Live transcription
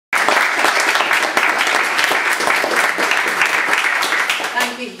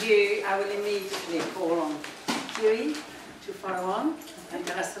Thank you. I will immediately call on Kiri to follow on and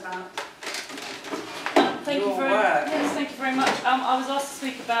tell us about Thank you very much. Yes, thank you very much. I was asked to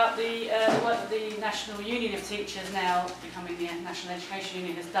speak about the work that the National Union of Teachers, now becoming the National Education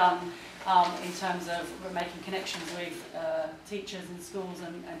Union, has done in terms of making connections with teachers in schools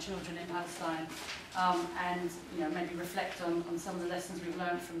and children in Palestine, and maybe reflect on some of the lessons we've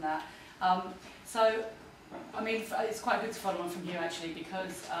learned from that. So, I mean, it's quite good to follow on from you actually,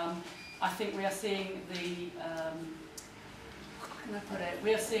 because I think we are seeing the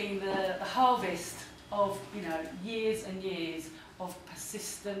we are seeing the harvest of years and years of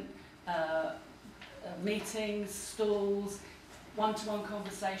persistent meetings, stalls, one-to-one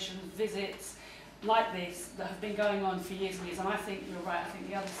conversations, visits like this that have been going on for years and years. And I think you're right. I think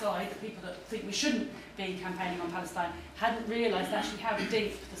the other side, the people that think we shouldn't be campaigning on Palestine, hadn't realised actually how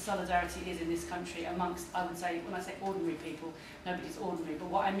deep the solidarity is in this country amongst, I would say, when I say ordinary people, nobody's ordinary, but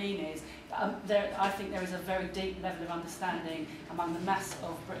what I mean is I think there is a very deep level of understanding among the mass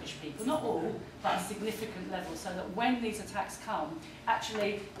of British people, not all, but a significant level, so that when these attacks come,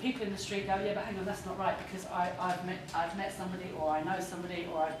 actually people in the street go, yeah, but hang on, that's not right, because I've met somebody, or I know somebody,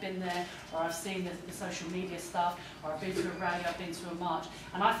 or I've been there, or I've seen the social media stuff, or I've been to a rally, I've been to a march.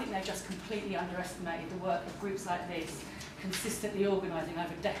 And I think they've just completely underestimated the work of groups like this, consistently organising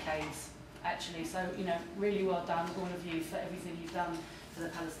over decades, actually. So, really well done, all of you, for everything you've done for the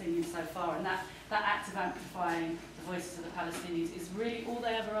Palestinians so far. And that act of amplifying the voices of the Palestinians is really all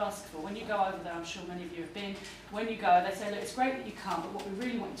they ever ask for. When you go over there, I'm sure many of you have been, when you go, they say, look, it's great that you come, but what we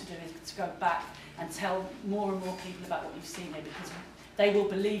really want you to do is to go back and tell more and more people about what you've seen here, because they will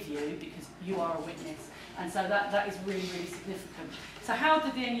believe you because you are a witness. And so that is really, really significant. So how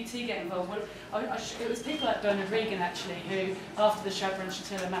did the NUT get involved? Well, it was people like Bernard Regan, actually, who, after the Shabra and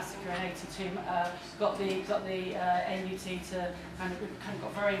Shatila massacre in '82, got the NUT to kind of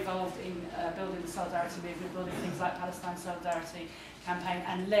got very involved in building the solidarity movement, building things like Palestine Solidarity Campaign,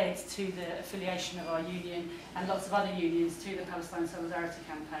 and led to the affiliation of our union and lots of other unions to the Palestine Solidarity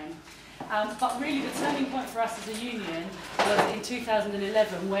Campaign. But really the turning point for us as a union was in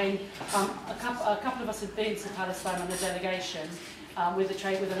 2011, when a couple of us had been to Palestine on a delegation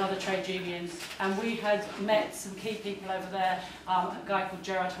with another trade unions, and we had met some key people over there, a guy called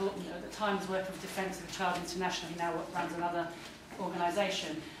Gerard Horton, who at the time was working for Defence of the Child International, who now runs another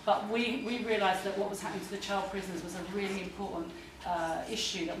organisation. But we realised that what was happening to the child prisoners was a really important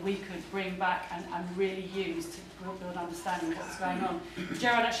issue that we could bring back and really use to build understanding of what was going on.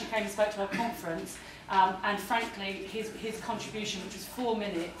 Gerard actually came and spoke to our conference, and frankly his contribution, which was 4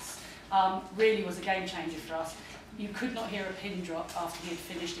 minutes, really was a game changer for us. You could not hear a pin drop after he had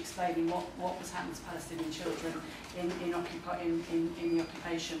finished explaining what was happening to Palestinian children in the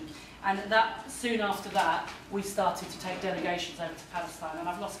occupation. And soon after that, we started to take delegations over to Palestine, and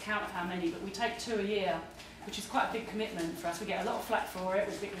I've lost count of how many, but we take 2 a year, which is quite a big commitment for us. We get a lot of flack for it,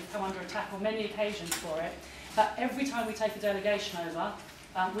 we've come under attack on many occasions for it, but every time we take a delegation over,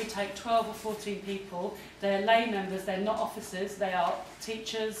 we take 12 or 14 people. They're lay members, they're not officers, they are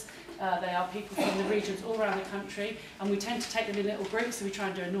teachers, they are people from the regions all around the country, and we tend to take them in little groups, so we try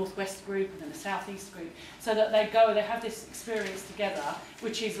and do a northwest group and then a southeast group, so that they have this experience together,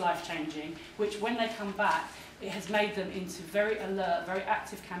 which is life-changing, which when they come back, it has made them into very alert, very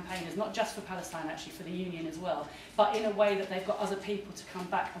active campaigners, not just for Palestine, actually, for the union as well, but in a way that they've got other people to come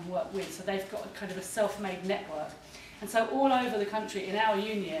back and work with, so they've got a kind of a self-made network. And so all over the country, in our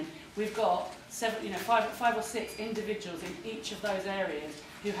union, we've got five or six individuals in each of those areas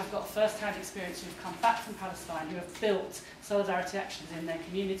who have got first-hand experience, who have come back from Palestine, who have built solidarity actions in their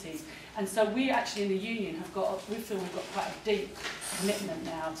communities. And so we actually in the union we feel we've got quite a deep commitment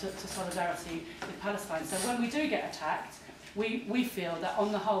now to solidarity with Palestine. So when we do get attacked, we feel that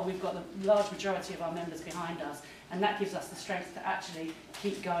on the whole we've got the large majority of our members behind us, and that gives us the strength to actually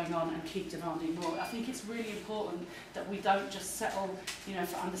keep going on and keep demanding more. I think it's really important that we don't just settle,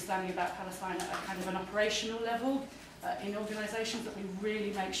 for understanding about Palestine at a kind of an operational level in organisations, that we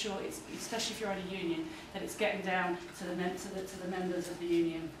really make sure, especially if you're in a union, that it's getting down to the members of the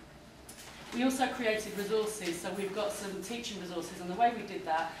union. We also created resources, so we've got some teaching resources, and the way we did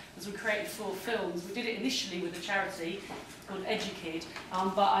that was we created 4 films. We did it initially with a charity called EduKid,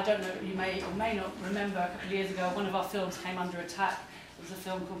 but I don't know, you may or may not remember, a couple of years ago, one of our films came under attack. It was a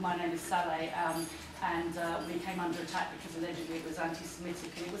film called My Name is Saleh, and we came under attack because allegedly it was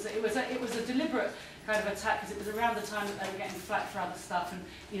anti-Semitic, and it was a deliberate kind of attack, because it was around the time that they were getting flack for other stuff,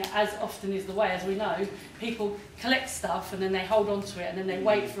 and as often is the way, as we know, people collect stuff and then they hold on to it, and then they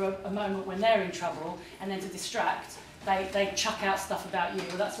wait for a moment when they're in trouble, and then to distract, they chuck out stuff about you.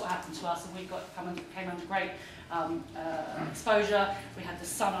 Well, that's what happened to us, and we came under great exposure. We had the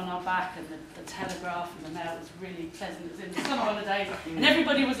sun on our back, and the Telegraph and the Mail was really pleasant. It was in the summer holidays, and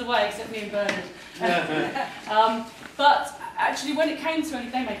everybody was away except me and Bernard. But actually, when it came to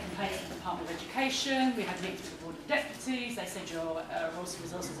it, they made complaints to the Department of Education. We had meetings with the Board of Deputies. They said your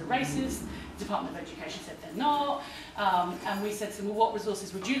resources are racist. The Department of Education said they're not. And we said to them, well, what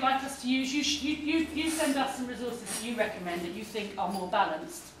resources would you like us to use? You send us some resources that you recommend that you think are more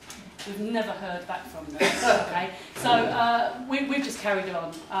balanced. We've never heard back from them. Okay, so we've just carried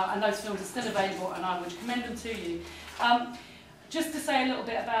on, and those films are still available, and I would commend them to you. Just to say a little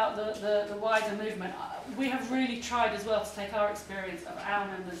bit about the wider movement, we have really tried as well to take our experience of our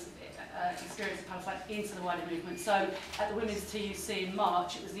members' experience of Palestine into the wider movement. So at the Women's TUC in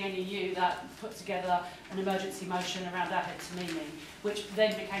March, it was the NEU that put together an emergency motion around Ahed Tamimi, which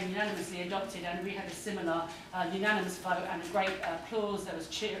then became unanimously adopted, and we had a similar unanimous vote and a great applause. There was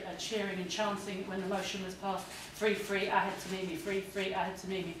cheering and chanting when the motion was passed. Free, free, Ahed Tamimi, free, free, Ahed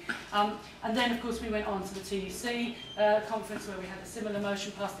Tamimi. And then, of course, we went on to the TUC conference where we had a similar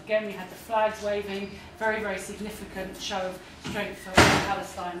motion passed again. We had the flags waving, very, very significant show of strength for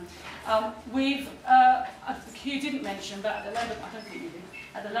Palestine. You didn't mention, but at the Labour, I don't think you did,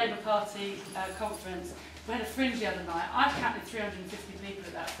 at the Labour Party conference, we had a fringe the other night. I counted 350 people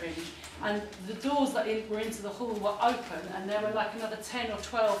at that fringe, and the doors that were into the hall were open, and there were like another 10 or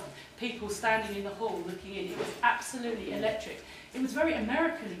 12 people standing in the hall looking in. It was absolutely electric. It was very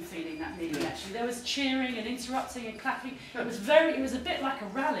American feeling, that meeting, actually. There was cheering and interrupting and clapping. It was a bit like a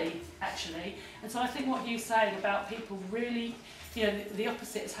rally, actually. And so I think what Hugh's saying about people really, you know, the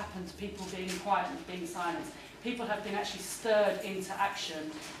opposite has happened to people being quiet and being silent. People have been actually stirred into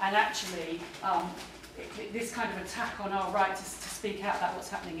action, and actually this kind of attack on our right to speak out about what's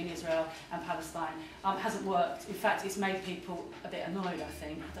happening in Israel and Palestine hasn't worked. In fact, it's made people a bit annoyed, I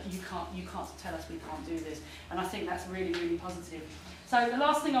think, that you can't tell us we can't do this. And I think that's really, really positive. So the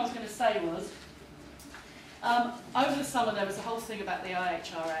last thing I was going to say was, over the summer there was a whole thing about the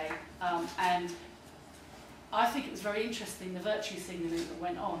IHRA, and I think it was very interesting, the virtue signaling that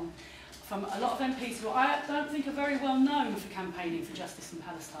went on from a lot of MPs who I don't think are very well known for campaigning for justice in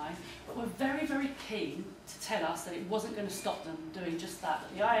Palestine, but were very, very keen to tell us that it wasn't going to stop them doing just that.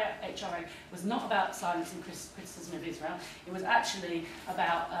 That the IHRA was not about silencing criticism of Israel. It was actually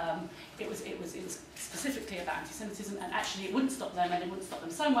about, it was specifically about anti-Semitism, and actually it wouldn't stop them, and it wouldn't stop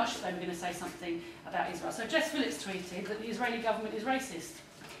them so much that they were going to say something about Israel. So Jess Phillips tweeted that the Israeli government is racist,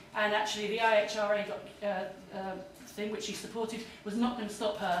 and actually the IHRA thing which she supported was not going to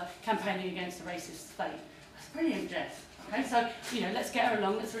stop her campaigning against a racist state. That's brilliant, Jess. Okay, so you know, let's get her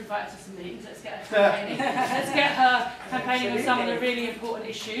along. Let's invite her to some meetings. Let's get her campaigning. Let's get her campaigning on some of the really important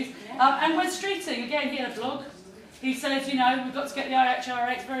issues. And Wes Streeting, again, he had a blog. He says, you know, we've got to get the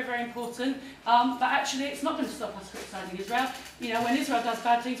IHRA. It's very, very important. But actually, it's not going to stop us criticising Israel. You know, when Israel does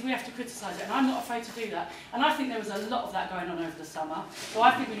bad things, we have to criticise it, and I'm not afraid to do that. And I think there was a lot of that going on over the summer. So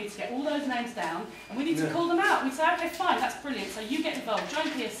I think we need to get all those names down, and we need to call them out. We say, okay, fine, that's brilliant. So you get involved, join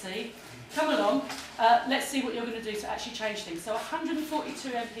PSC, come along. Let's see what you're going to do to actually change things. So 142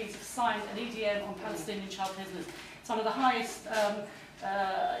 MPs have signed an EDM on Palestinian child prisoners. It's one of the highest.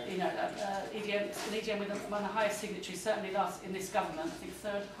 EDM, it's an EDM with one of the highest signatories, certainly last in this government, I think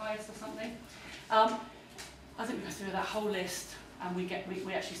third highest or something. I think we go through that whole list and we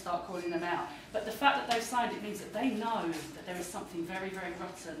actually start calling them out. But the fact that they've signed it means that they know that there is something very, very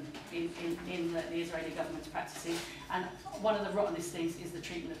rotten in the Israeli government's practices. And one of the rottenest things is the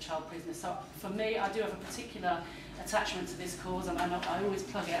treatment of child prisoners. So for me, I do have a particular attachment to this cause, and I always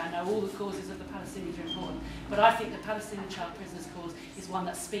plug it. I know all the causes of the Palestinians are important, but I think the Palestinian child prisoners cause is one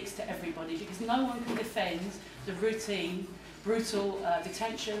that speaks to everybody, because no one can defend the routine, brutal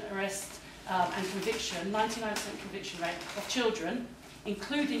detention, arrest and conviction, 99% conviction rate of children,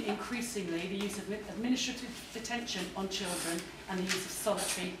 including increasingly the use of administrative detention on children and the use of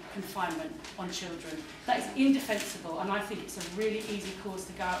solitary confinement on children. That is indefensible, and I think it's a really easy cause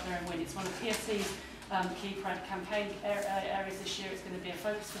to go out there and win. It's one of PSC's key campaign areas this year. It's going to be a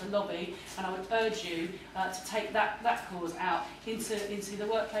focus for the lobby, and I would urge you to take that cause out into the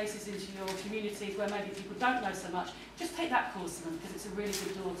workplaces, into your communities where maybe people don't know so much. Just take that cause to them, because it's a really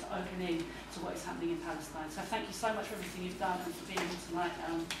good door to open in to what is happening in Palestine. So thank you so much for everything you've done and for being here tonight.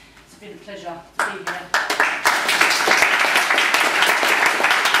 It's been a pleasure to be here.